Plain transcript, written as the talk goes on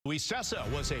Sessa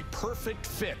was a perfect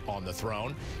fit on the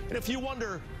throne, and if you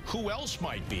wonder who else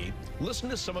might be, listen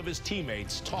to some of his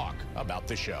teammates talk about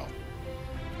the show.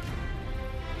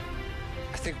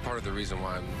 I think part of the reason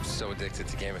why I'm so addicted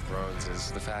to Game of Thrones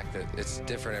is the fact that it's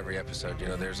different every episode. You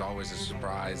know, there's always a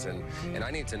surprise, and I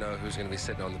need to know who's going to be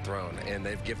sitting on the throne, and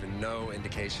they've given no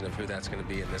indication of who that's going to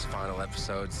be in this final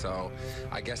episode, so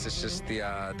I guess it's just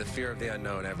the fear of the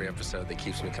unknown every episode that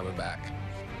keeps me coming back.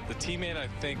 The teammate I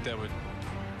think that would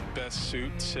best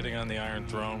suit sitting on the Iron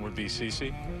Throne would be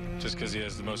Cece, just because he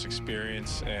has the most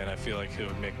experience, and I feel like he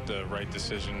would make the right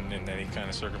decision in any kind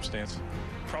of circumstance.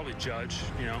 Probably Judge,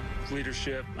 you know,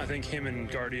 leadership. I think him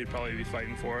and Guardy would probably be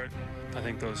fighting for it. I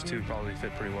think those two probably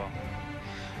fit pretty well.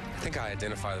 I think I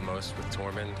identify the most with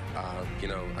Tormund. You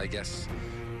know, I guess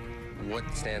what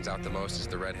stands out the most is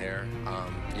the red hair.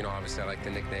 You know, obviously I like the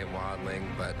nickname Wildling,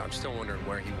 but I'm still wondering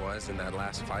where he was in that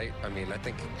last fight. I mean, I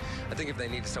think if they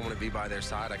needed someone to be by their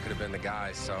side, I could have been the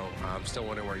guy. So I'm still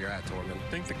wondering where you're at, Tormund.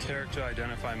 I think the character I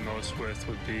identify most with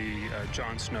would be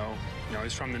Jon Snow. You know,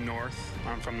 he's from the north.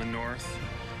 I'm from the north.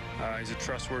 He's a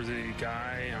trustworthy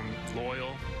guy. I'm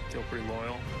loyal. Feel pretty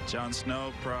loyal. Jon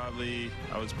Snow, probably.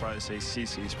 I would probably say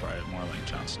Cece's probably more like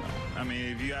Jon Snow. I mean,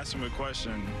 if you ask him a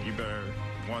question, you better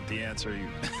want the answer,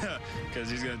 because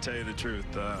he's going to tell you the truth,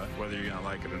 whether you're going to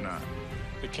like it or not.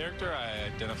 The character I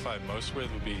identify most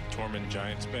with would be Tormund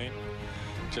Giantsbane,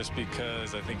 just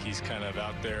because I think he's kind of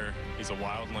out there. He's a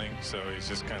wildling, so he's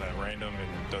just kind of random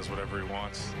and does whatever he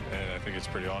wants, and I think it's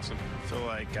pretty awesome. I feel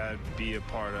like I'd be a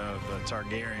part of the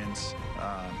Targaryens,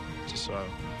 just so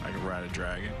I could ride a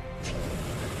dragon.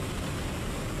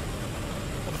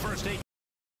 Well, the first 8